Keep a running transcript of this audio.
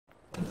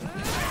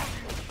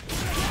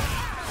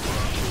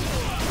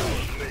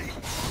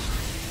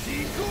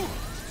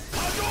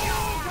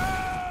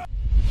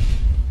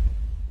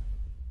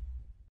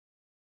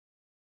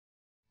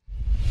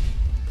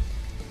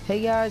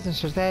Hey guys, I'm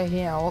SHAREfactory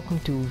here and welcome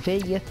to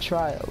Vega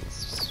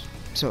trials.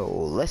 So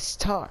let's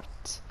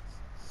start.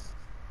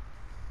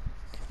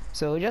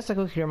 So just a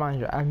quick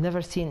reminder, I've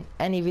never seen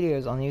any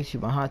videos on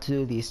YouTube on how to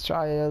do these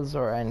trials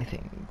or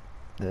anything.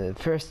 The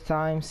first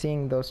time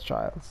seeing those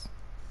trials.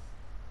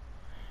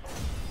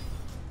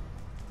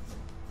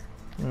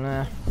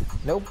 Nah,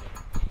 nope,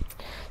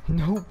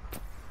 nope.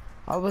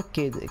 I'll put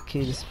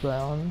key display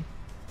on.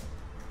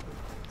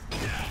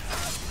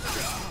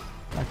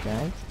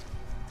 Okay.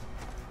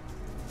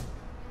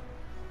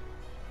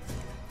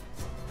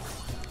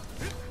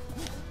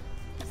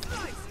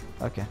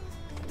 Okay.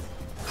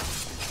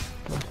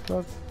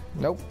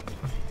 Nope.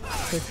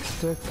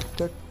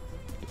 Tick.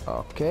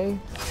 Okay.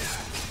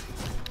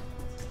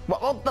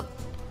 What the?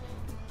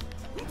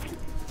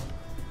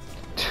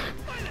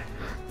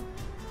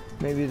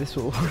 Maybe this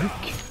will work.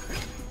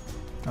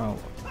 Oh.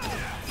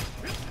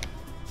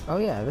 Oh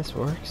yeah, this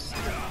works.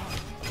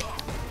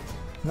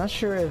 Not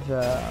sure if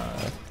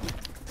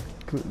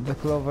the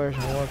claw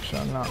version works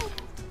or not.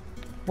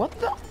 What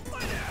the?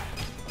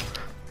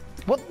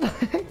 What the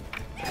heck?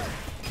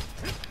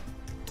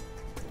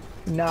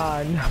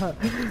 Nah.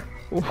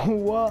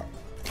 What?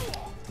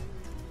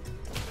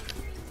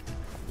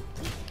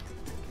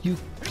 You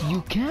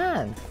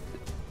can't.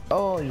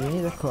 Oh, you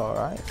need a claw,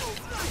 right?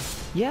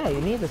 Yeah, you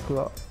need a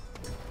claw.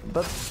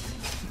 But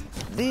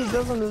these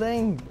doesn't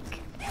link.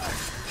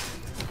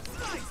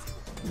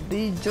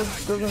 These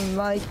just doesn't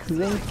like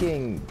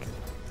linking.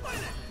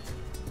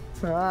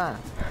 Ah.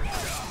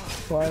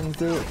 1,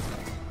 2.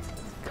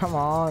 Come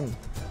on.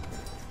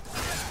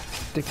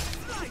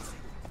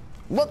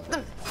 What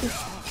the?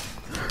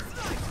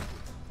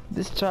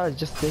 This child is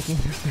just taking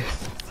this.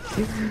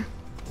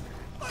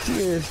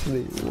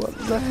 Seriously, what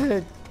the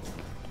heck?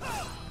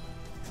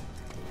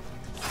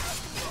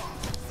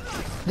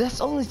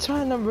 That's only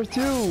try number 2.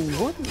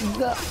 What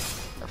the?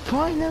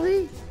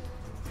 Finally?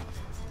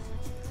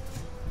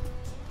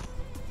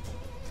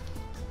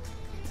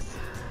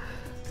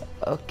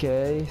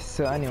 Okay,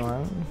 so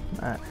anyway,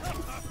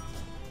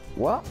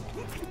 what?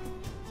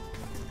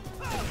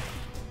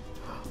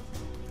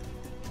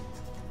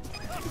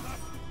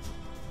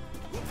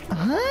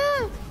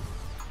 Huh?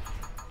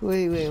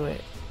 Wait.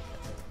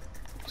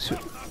 So,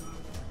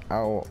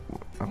 oh,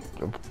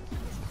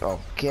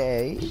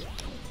 okay.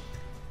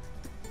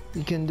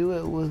 You can do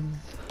it with.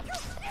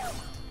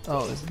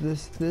 Oh, it's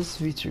this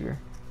V-trigger.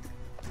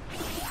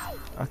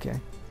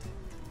 Okay.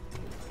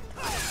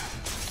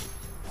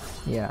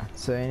 Yeah.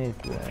 So I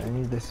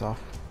need this off.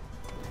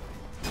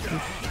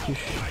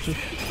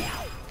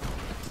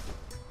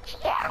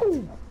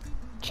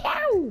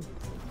 Chow.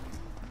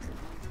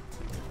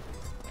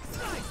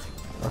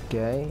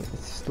 Okay, it's a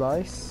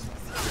slice.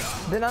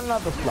 Then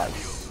another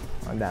slice.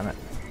 Oh damn it.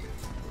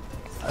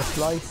 A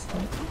slice.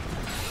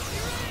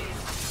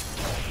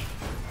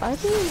 I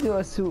didn't do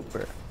a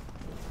super.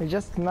 I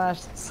just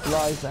mashed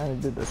slice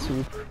and did a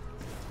super.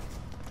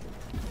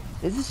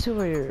 Is this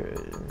super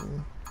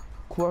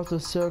quarter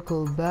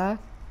circle back?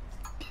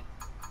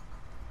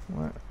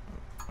 What?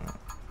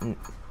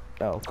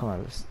 Oh, come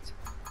on, list.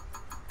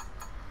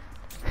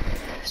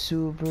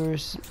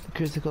 Supers,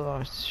 critical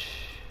arts.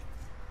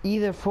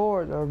 Either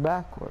forward or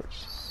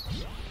backwards.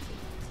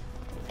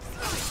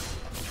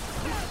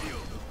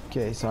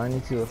 Okay, so I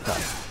need to do it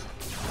fast.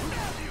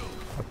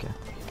 Okay.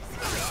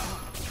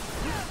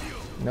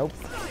 Nope.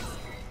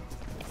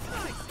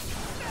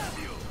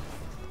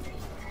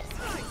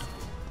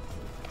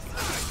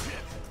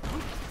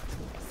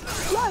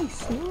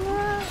 Slice!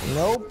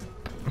 Nope.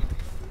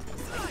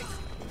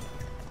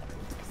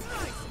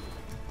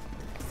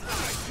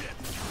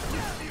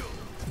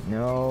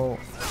 No.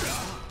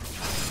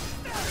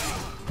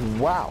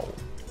 Wow.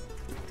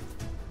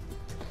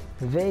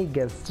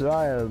 Vega's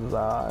trials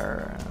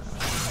are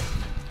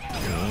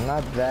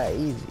not that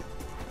easy.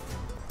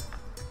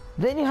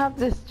 Then you have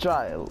this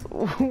trial.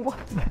 What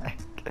the heck?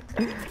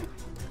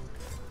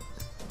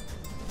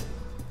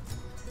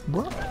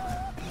 What?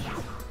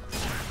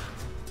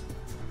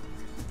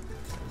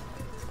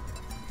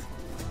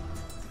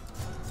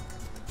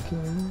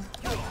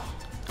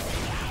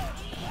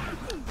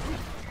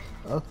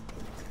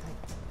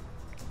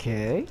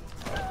 Okay.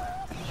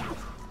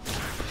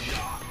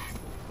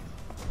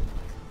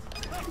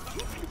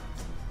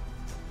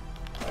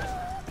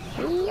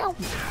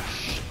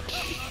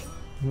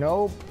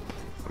 Nope.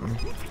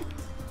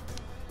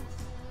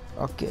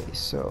 Okay,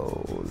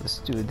 so let's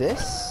do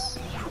this.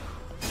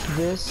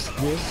 This.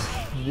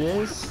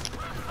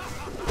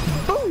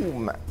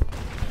 Boom!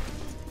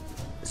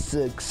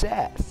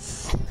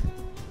 Success.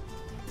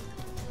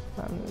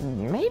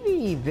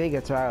 Maybe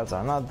Vega trials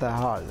are not that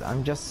hard.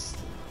 I'm just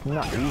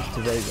not used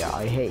to Vega.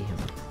 I hate him.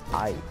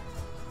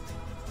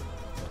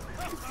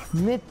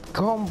 Mid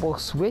combo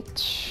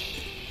switch.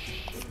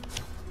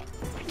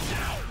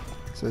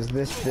 So is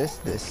this?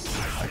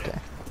 Okay.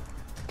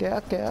 I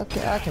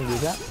can do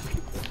that.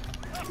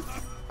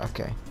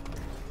 Okay.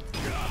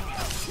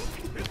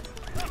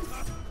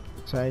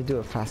 So I do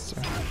it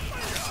faster.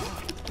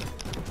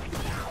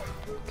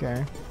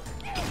 Okay.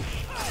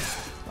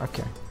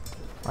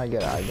 I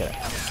get it, I get it.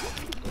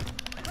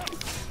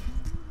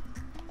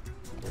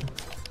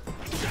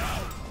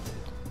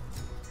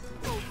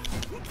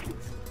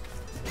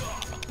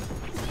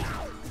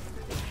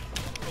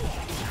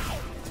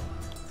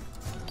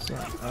 So,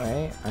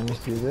 alright, I need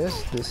to do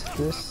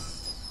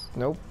this.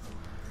 Nope.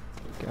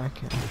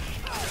 Okay.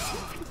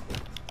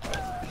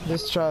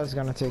 This trial is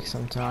gonna take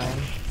some time.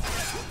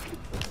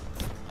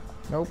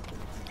 Nope.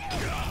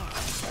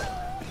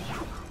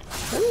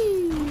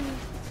 Whee!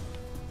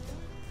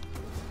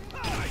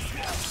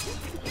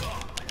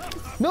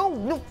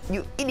 No,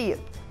 you idiot!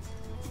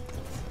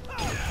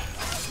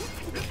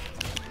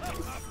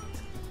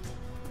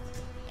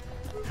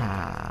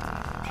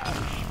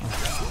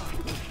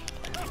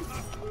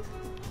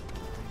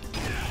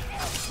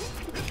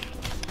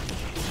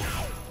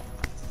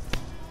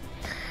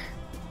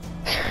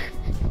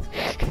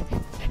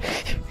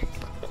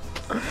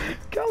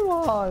 Come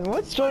on,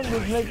 what's wrong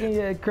with making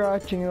it a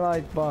crouching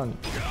light button?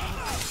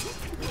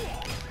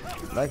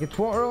 Like it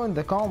won't ruin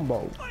the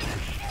combo.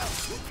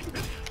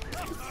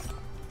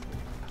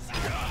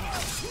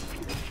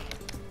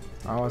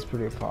 I was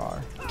pretty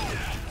far.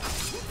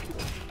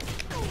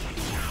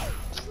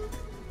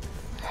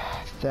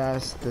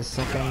 That's the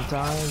second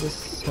time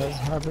this has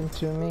happened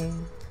to me.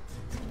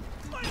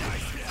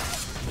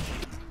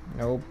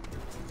 Nope.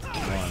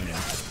 One,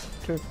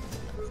 two,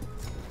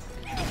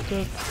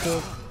 two,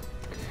 two.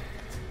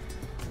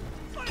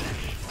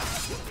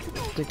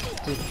 Tick,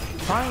 tick.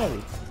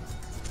 Finally!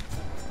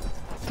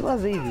 It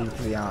was easy,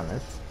 to be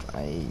honest.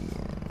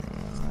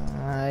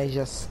 I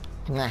just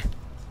meh.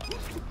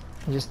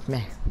 Just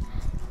meh.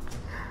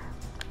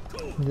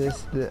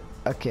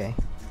 Okay.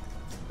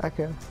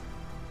 Okay.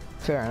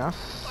 Fair enough.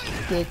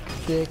 Tick,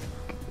 tick.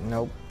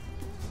 Nope.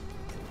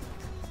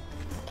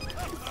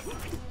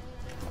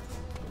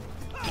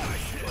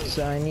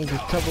 So I need to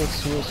double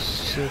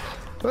switch.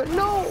 But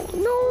no!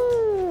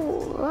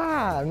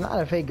 I'm not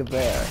a Vega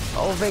player.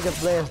 All Vega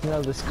players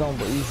know this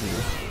combo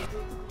easily.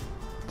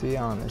 To be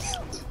honest.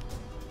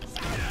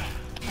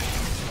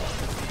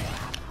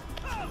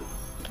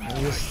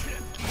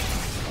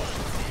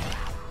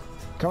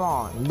 Come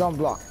on, don't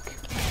block.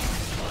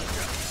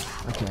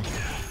 Okay.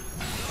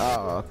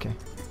 Oh, okay.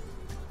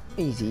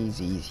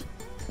 Easy.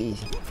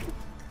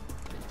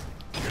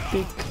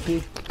 Pick.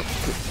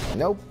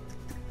 Nope.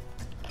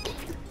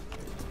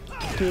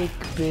 Pick.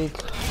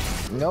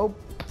 Nope.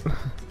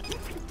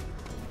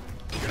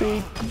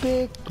 Pick.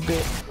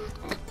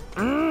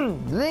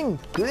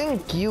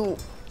 Link, you.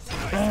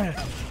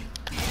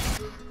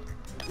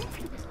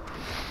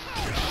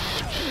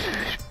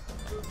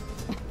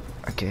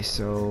 Okay,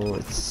 so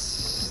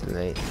it's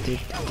late.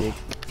 Tick.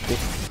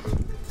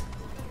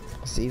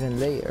 It's even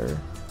later.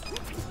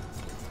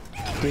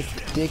 Tick.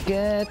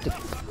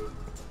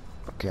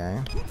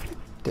 Okay.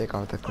 Take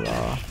out the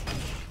claw.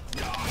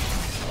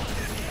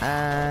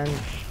 And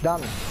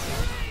done.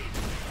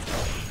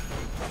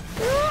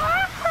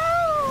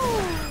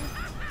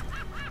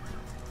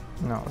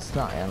 No, it's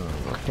not in.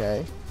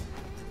 Okay.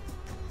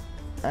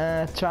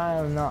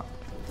 Trial not.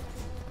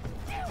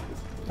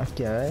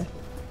 Okay.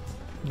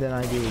 Then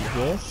I do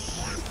this.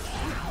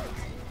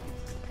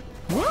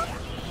 What?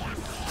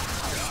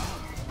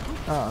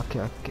 Oh,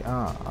 okay.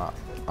 Oh.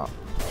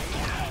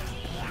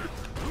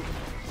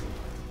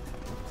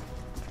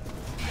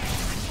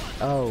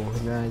 Oh,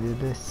 then I do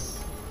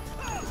this.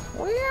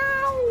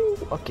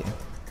 Okay.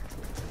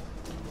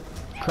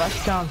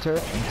 Crush counter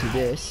into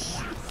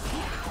this.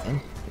 And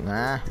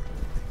nah.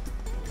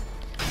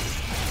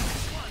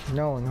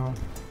 No.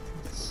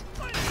 It's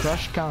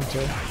crush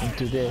counter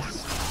into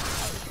this.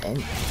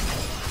 And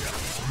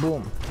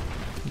boom.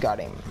 Got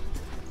him.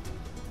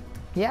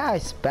 Yeah, I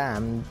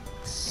spammed.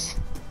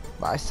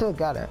 But I still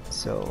got it,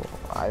 so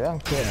I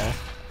don't care.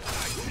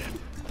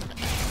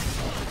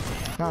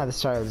 Nah,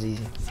 this trial is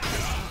easy.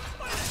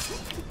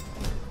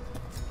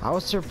 I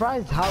was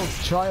surprised how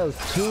trial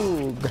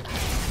 2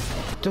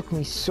 took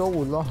me so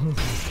long.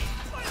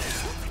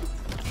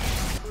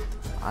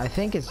 I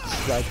think it's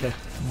like the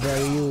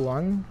very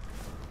one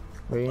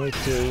where you need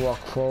to walk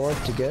forward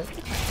to get.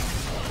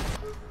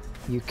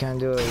 You can't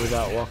do it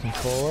without walking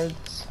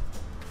forwards.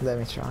 Let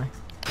me try.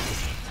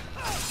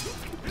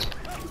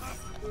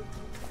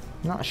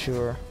 Not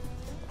sure.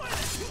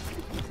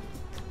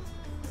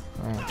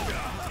 Right.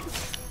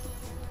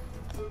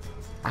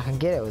 I can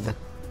get it with the...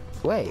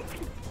 Wait.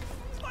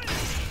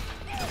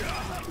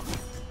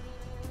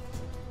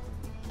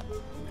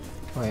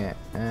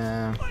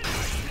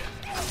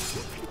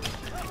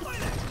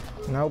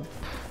 Nope.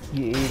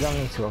 You don't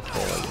need to walk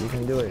forward. You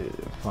can do it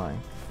fine.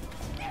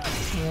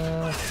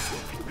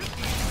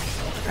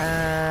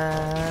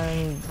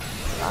 And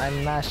I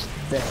mashed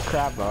the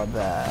crap out of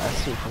the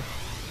super.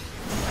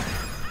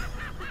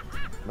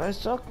 But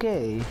it's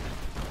okay.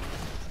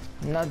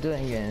 I'm not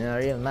doing it in a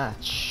real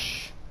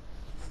match.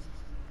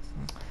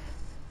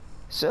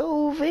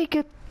 So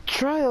Vega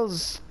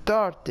trials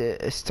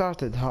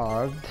started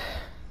hard,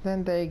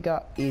 then they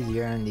got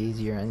easier and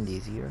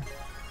easier.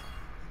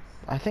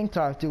 I think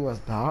trial 2 was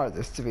the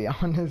hardest, to be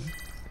honest.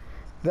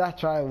 That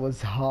trial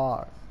was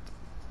hard.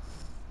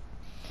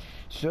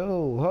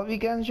 So, hope you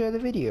guys enjoyed the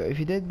video. If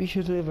you did, be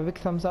sure to leave a big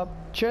thumbs up,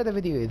 share the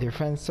video with your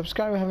friends,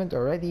 subscribe if you haven't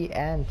already,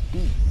 and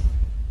peace.